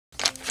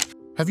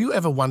Have you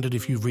ever wondered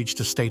if you've reached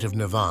a state of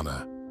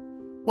nirvana?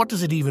 What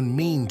does it even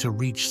mean to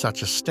reach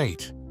such a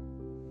state?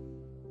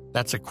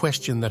 That's a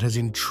question that has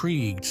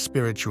intrigued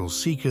spiritual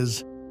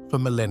seekers for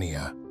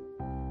millennia.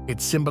 It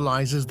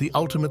symbolizes the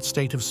ultimate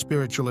state of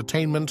spiritual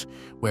attainment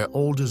where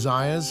all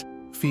desires,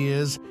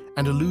 fears,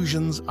 and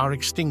illusions are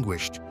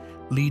extinguished,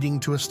 leading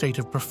to a state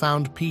of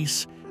profound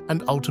peace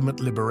and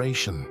ultimate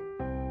liberation.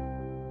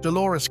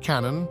 Dolores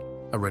Cannon,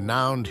 a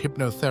renowned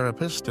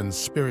hypnotherapist and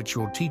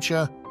spiritual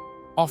teacher,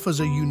 offers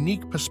a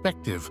unique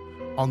perspective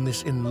on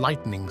this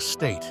enlightening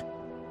state.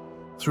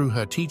 Through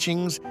her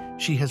teachings,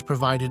 she has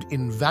provided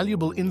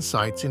invaluable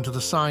insights into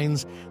the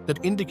signs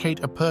that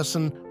indicate a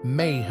person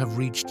may have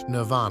reached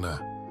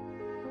nirvana.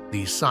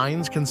 These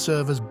signs can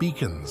serve as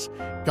beacons,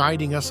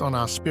 guiding us on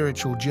our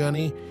spiritual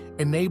journey,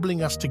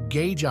 enabling us to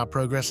gauge our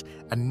progress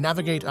and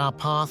navigate our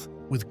path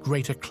with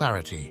greater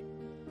clarity.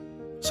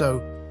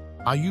 So,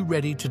 are you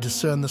ready to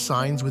discern the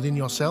signs within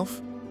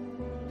yourself?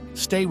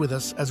 Stay with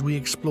us as we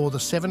explore the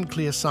 7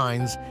 clear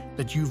signs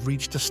that you've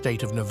reached a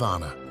state of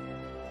nirvana.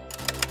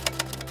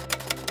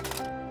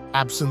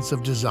 Absence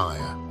of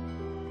desire.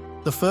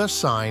 The first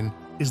sign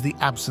is the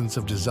absence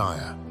of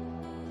desire.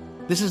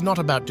 This is not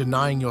about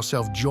denying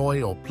yourself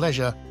joy or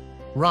pleasure.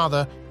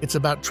 Rather, it's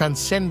about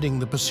transcending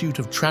the pursuit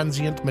of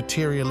transient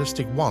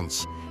materialistic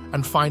wants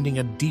and finding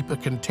a deeper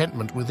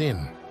contentment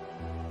within.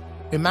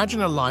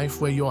 Imagine a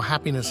life where your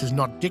happiness is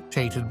not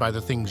dictated by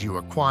the things you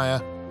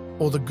acquire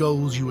or the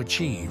goals you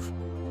achieve.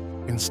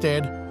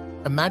 Instead,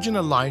 imagine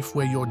a life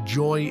where your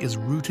joy is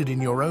rooted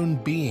in your own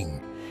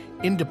being,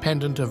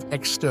 independent of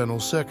external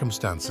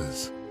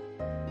circumstances.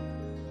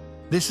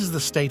 This is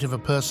the state of a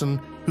person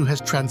who has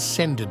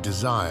transcended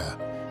desire,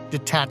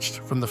 detached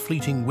from the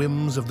fleeting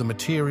whims of the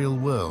material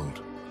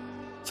world.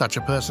 Such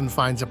a person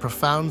finds a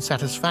profound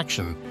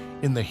satisfaction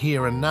in the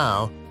here and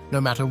now,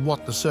 no matter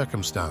what the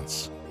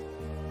circumstance.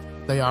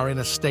 They are in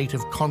a state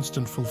of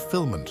constant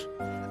fulfillment,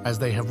 as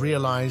they have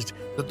realized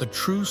that the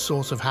true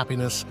source of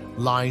happiness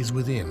lies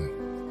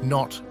within,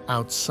 not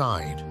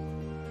outside.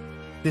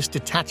 This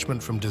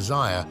detachment from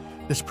desire,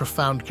 this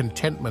profound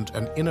contentment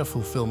and inner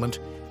fulfillment,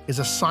 is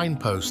a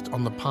signpost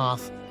on the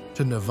path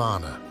to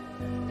nirvana.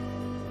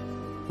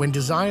 When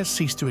desires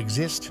cease to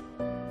exist,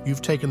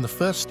 you've taken the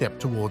first step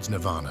towards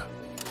nirvana.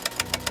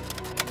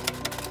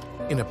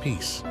 Inner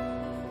peace.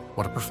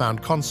 What a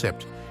profound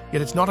concept,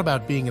 yet it's not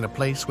about being in a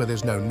place where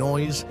there's no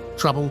noise,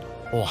 trouble,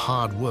 or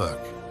hard work.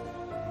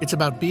 It's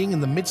about being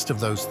in the midst of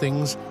those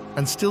things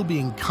and still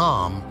being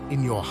calm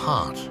in your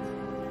heart.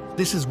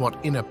 This is what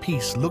inner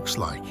peace looks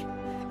like.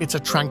 It's a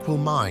tranquil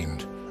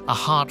mind, a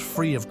heart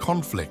free of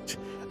conflict,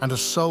 and a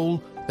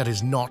soul that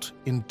is not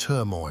in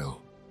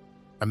turmoil.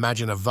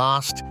 Imagine a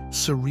vast,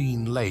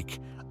 serene lake,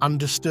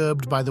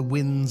 undisturbed by the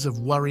winds of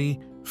worry,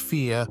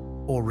 fear,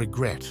 or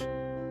regret.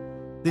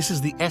 This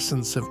is the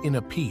essence of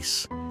inner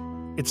peace.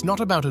 It's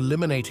not about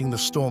eliminating the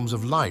storms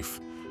of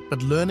life,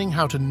 but learning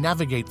how to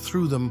navigate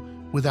through them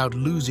without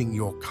losing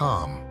your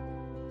calm.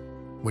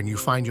 When you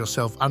find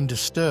yourself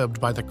undisturbed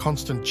by the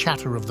constant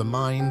chatter of the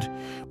mind,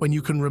 when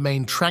you can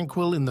remain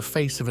tranquil in the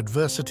face of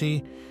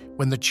adversity,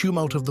 when the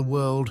tumult of the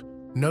world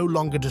no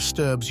longer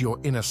disturbs your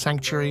inner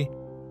sanctuary,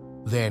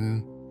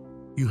 then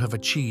you have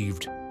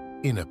achieved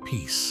inner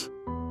peace.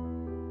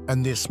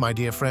 And this, my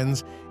dear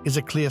friends, is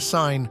a clear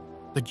sign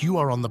that you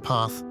are on the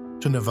path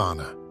to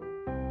nirvana.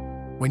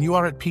 When you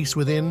are at peace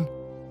within,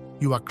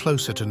 you are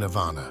closer to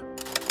nirvana.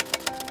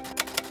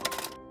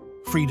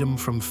 Freedom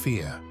from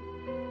fear.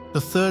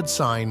 The third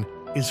sign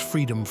is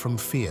freedom from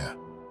fear.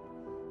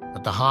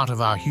 At the heart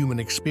of our human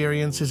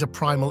experience is a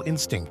primal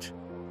instinct,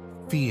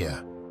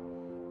 fear.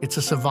 It's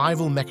a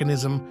survival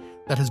mechanism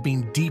that has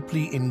been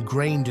deeply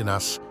ingrained in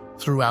us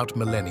throughout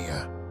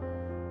millennia.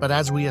 But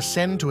as we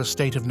ascend to a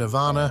state of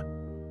nirvana,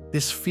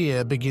 this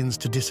fear begins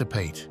to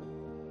dissipate.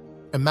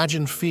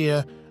 Imagine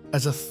fear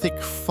as a thick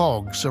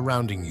fog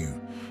surrounding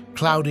you,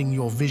 clouding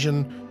your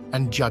vision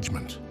and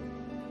judgment.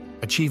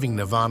 Achieving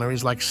nirvana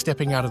is like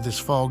stepping out of this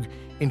fog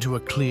into a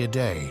clear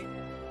day.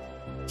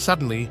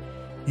 Suddenly,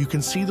 you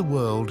can see the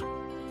world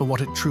for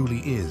what it truly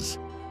is,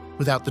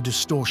 without the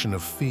distortion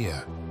of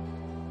fear.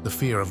 The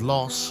fear of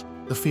loss,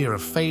 the fear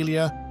of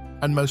failure,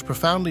 and most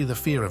profoundly the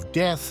fear of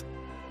death,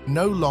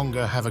 no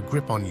longer have a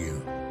grip on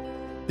you.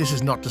 This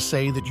is not to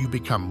say that you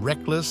become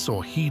reckless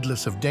or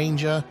heedless of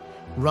danger.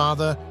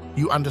 Rather,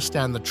 you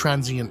understand the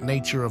transient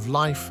nature of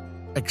life,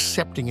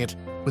 accepting it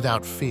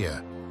without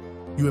fear.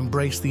 You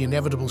embrace the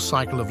inevitable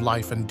cycle of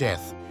life and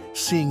death,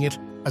 seeing it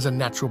as a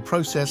natural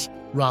process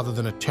rather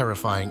than a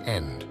terrifying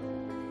end.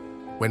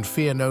 When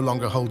fear no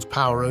longer holds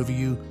power over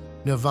you,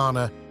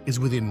 nirvana is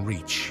within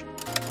reach.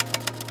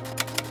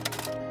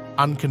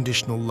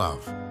 Unconditional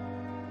love.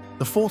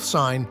 The fourth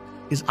sign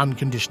is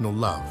unconditional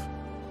love.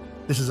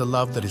 This is a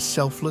love that is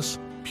selfless,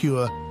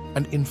 pure,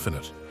 and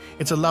infinite.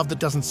 It's a love that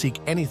doesn't seek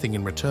anything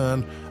in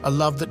return, a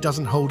love that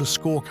doesn't hold a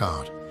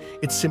scorecard.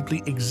 It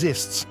simply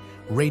exists,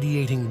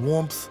 radiating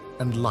warmth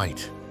and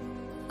light.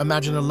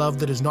 Imagine a love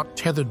that is not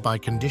tethered by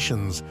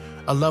conditions,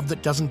 a love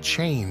that doesn't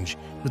change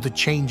with the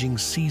changing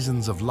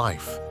seasons of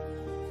life.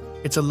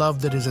 It's a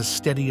love that is as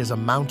steady as a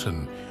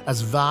mountain,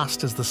 as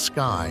vast as the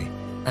sky,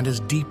 and as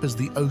deep as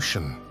the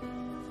ocean.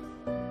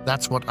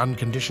 That's what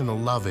unconditional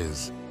love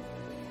is.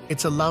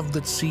 It's a love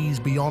that sees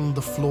beyond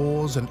the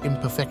flaws and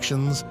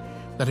imperfections,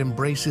 that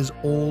embraces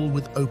all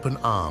with open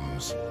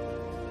arms.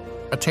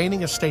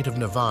 Attaining a state of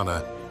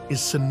nirvana is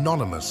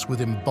synonymous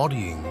with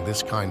embodying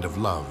this kind of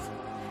love.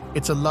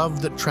 It's a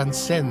love that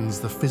transcends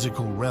the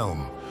physical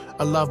realm,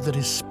 a love that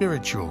is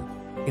spiritual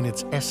in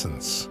its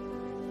essence.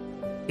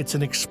 It's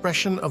an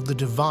expression of the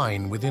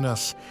divine within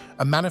us,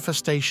 a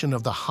manifestation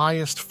of the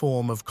highest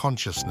form of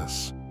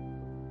consciousness.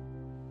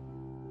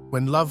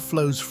 When love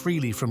flows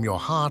freely from your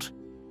heart,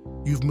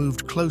 you've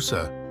moved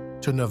closer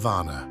to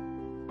nirvana.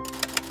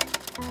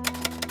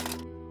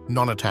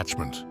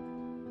 Non-attachment.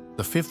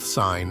 The fifth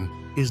sign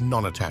is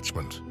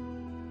non-attachment.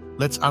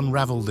 Let's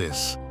unravel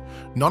this.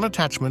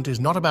 Non-attachment is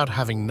not about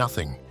having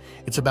nothing.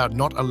 It's about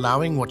not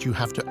allowing what you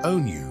have to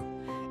own you.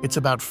 It's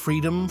about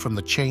freedom from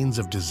the chains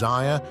of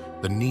desire,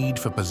 the need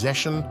for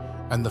possession,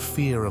 and the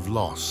fear of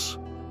loss.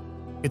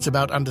 It's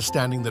about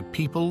understanding that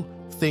people,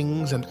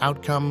 things, and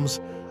outcomes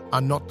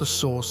are not the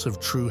source of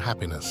true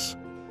happiness.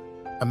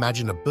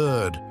 Imagine a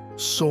bird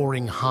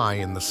soaring high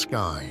in the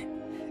sky.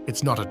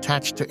 It's not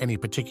attached to any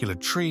particular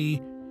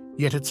tree,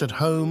 yet it's at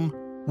home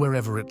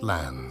wherever it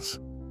lands.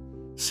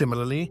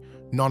 Similarly,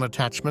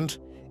 non-attachment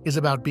is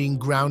about being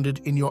grounded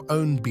in your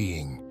own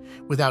being,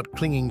 without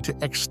clinging to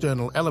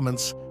external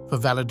elements for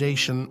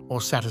validation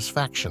or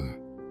satisfaction.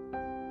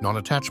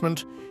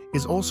 Non-attachment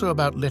is also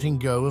about letting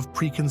go of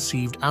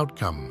preconceived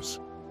outcomes.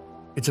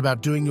 It's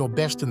about doing your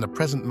best in the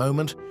present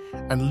moment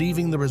and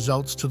leaving the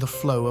results to the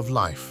flow of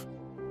life.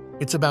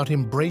 It's about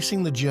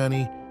embracing the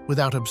journey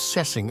without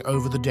obsessing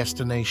over the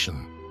destination.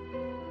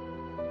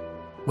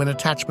 When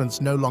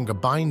attachments no longer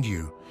bind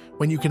you,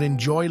 when you can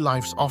enjoy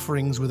life's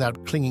offerings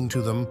without clinging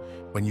to them,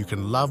 when you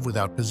can love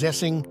without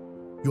possessing,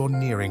 you're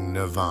nearing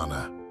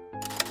nirvana.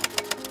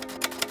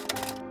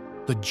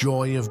 The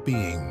joy of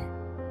being.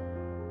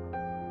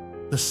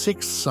 The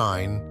sixth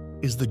sign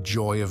is the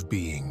joy of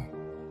being.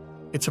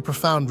 It's a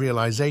profound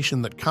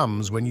realization that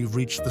comes when you've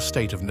reached the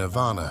state of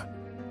nirvana.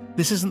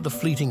 This isn't the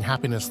fleeting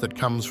happiness that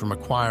comes from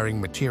acquiring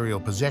material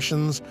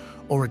possessions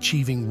or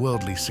achieving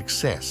worldly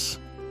success.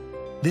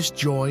 This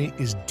joy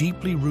is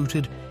deeply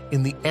rooted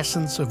in the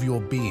essence of your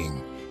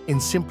being, in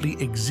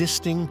simply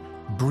existing,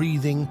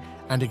 breathing,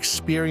 and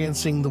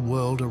experiencing the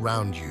world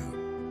around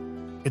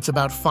you. It's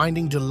about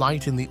finding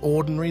delight in the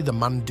ordinary, the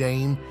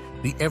mundane,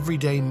 the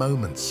everyday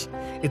moments.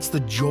 It's the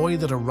joy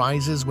that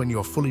arises when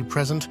you're fully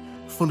present,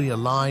 fully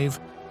alive,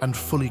 and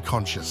fully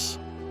conscious.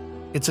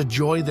 It's a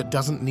joy that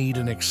doesn't need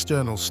an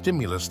external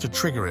stimulus to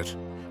trigger it.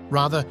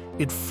 Rather,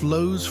 it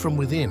flows from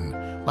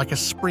within, like a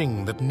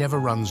spring that never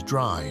runs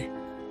dry.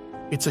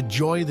 It's a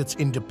joy that's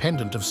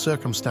independent of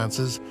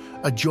circumstances,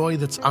 a joy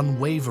that's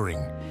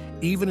unwavering,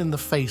 even in the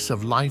face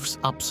of life's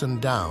ups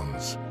and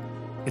downs.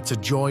 It's a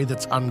joy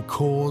that's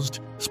uncaused,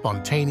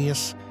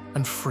 spontaneous,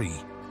 and free.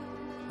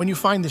 When you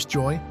find this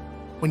joy,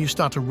 when you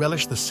start to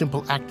relish the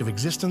simple act of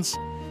existence,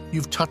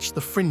 you've touched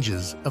the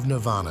fringes of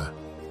nirvana.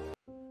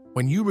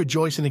 When you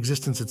rejoice in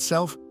existence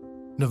itself,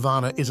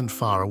 nirvana isn't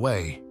far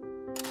away.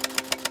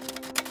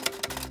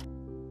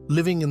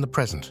 Living in the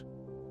present.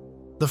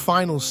 The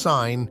final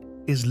sign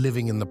is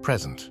living in the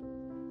present.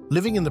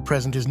 Living in the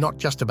present is not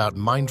just about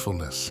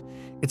mindfulness.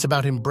 It's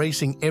about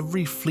embracing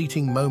every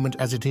fleeting moment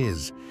as it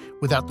is,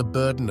 without the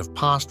burden of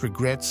past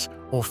regrets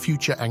or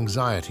future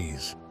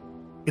anxieties.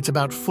 It's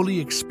about fully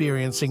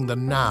experiencing the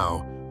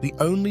now, the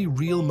only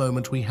real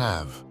moment we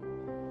have.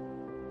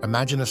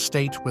 Imagine a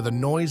state where the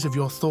noise of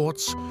your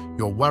thoughts,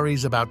 your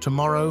worries about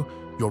tomorrow,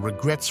 your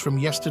regrets from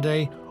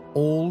yesterday,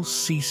 all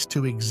cease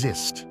to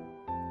exist.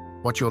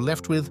 What you're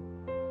left with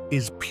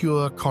is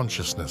pure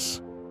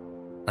consciousness,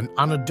 an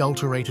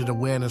unadulterated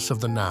awareness of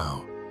the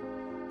now.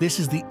 This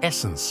is the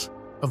essence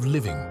of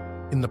living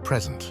in the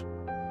present.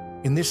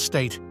 In this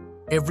state,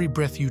 every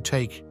breath you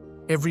take,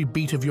 every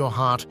beat of your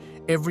heart,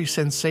 every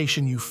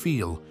sensation you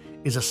feel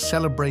is a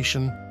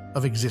celebration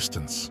of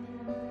existence.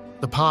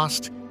 The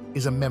past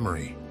is a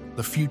memory,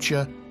 the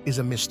future is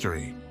a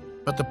mystery,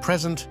 but the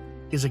present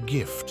is a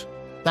gift.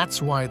 That's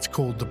why it's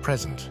called the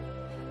present.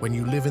 When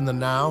you live in the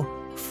now,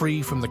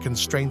 free from the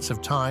constraints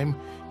of time,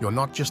 you're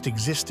not just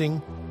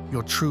existing,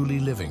 you're truly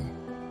living.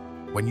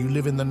 When you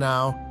live in the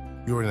now,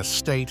 you're in a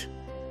state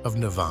of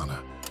nirvana.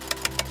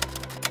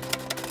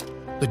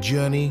 The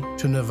journey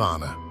to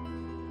nirvana.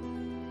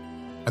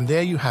 And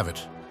there you have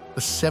it,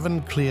 the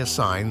 7 clear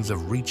signs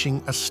of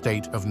reaching a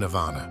state of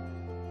nirvana.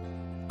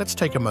 Let's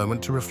take a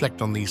moment to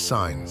reflect on these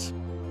signs.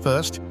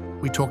 First,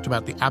 we talked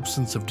about the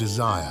absence of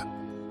desire,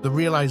 the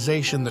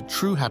realization that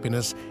true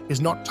happiness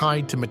is not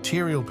tied to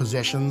material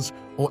possessions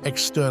or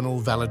external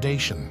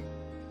validation.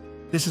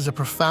 This is a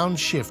profound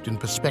shift in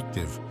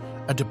perspective,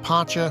 a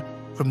departure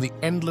from the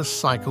endless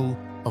cycle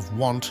of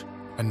want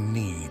and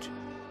need.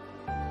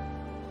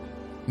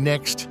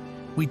 Next,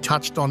 we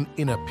touched on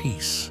inner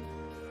peace.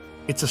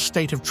 It's a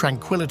state of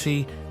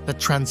tranquility that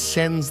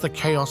transcends the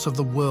chaos of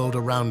the world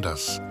around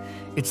us.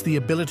 It's the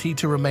ability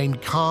to remain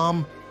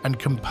calm and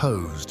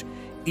composed,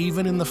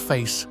 even in the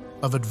face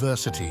of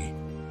adversity.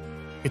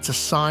 It's a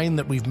sign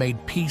that we've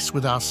made peace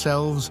with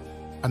ourselves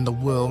and the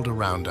world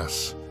around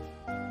us.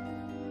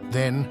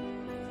 Then,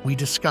 we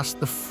discuss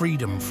the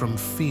freedom from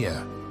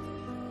fear.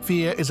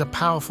 Fear is a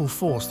powerful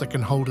force that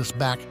can hold us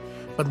back,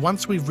 but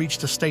once we've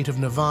reached a state of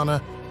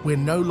nirvana, we're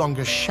no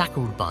longer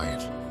shackled by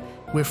it.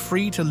 We're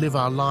free to live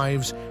our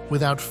lives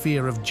without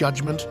fear of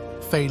judgment,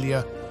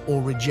 failure,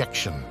 or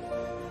rejection.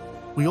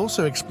 We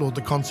also explored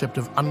the concept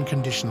of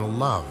unconditional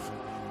love.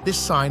 This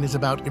sign is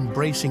about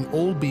embracing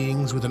all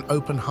beings with an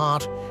open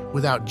heart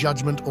without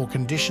judgment or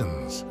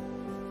conditions.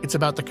 It's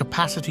about the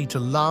capacity to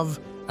love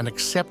and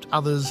accept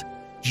others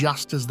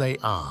just as they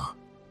are.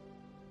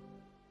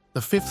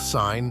 The fifth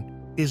sign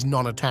is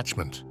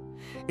non-attachment.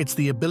 It's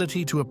the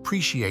ability to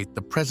appreciate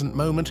the present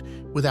moment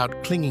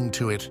without clinging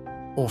to it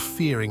or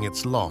fearing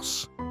its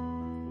loss.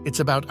 It's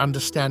about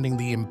understanding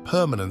the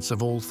impermanence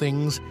of all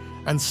things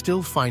and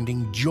still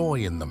finding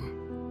joy in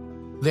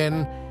them.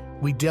 Then,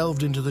 we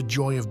delved into the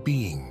joy of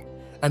being,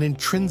 an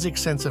intrinsic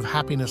sense of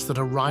happiness that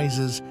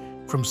arises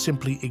from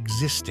simply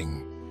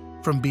existing,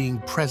 from being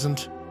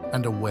present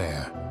and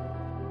aware.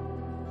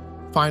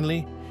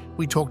 Finally,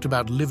 we talked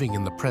about living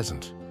in the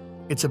present.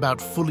 It's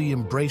about fully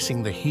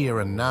embracing the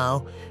here and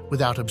now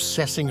without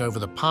obsessing over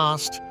the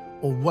past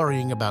or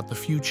worrying about the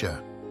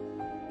future.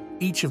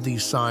 Each of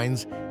these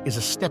signs is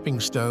a stepping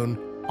stone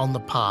on the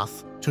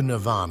path to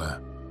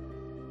nirvana.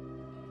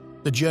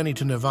 The journey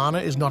to nirvana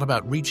is not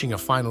about reaching a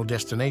final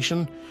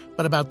destination,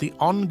 but about the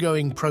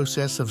ongoing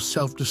process of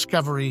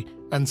self-discovery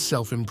and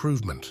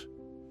self-improvement.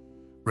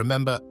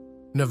 Remember,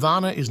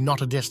 nirvana is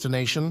not a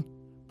destination,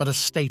 but a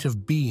state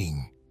of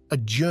being, a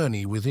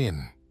journey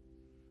within.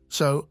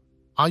 So,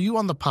 are you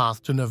on the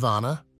path to nirvana?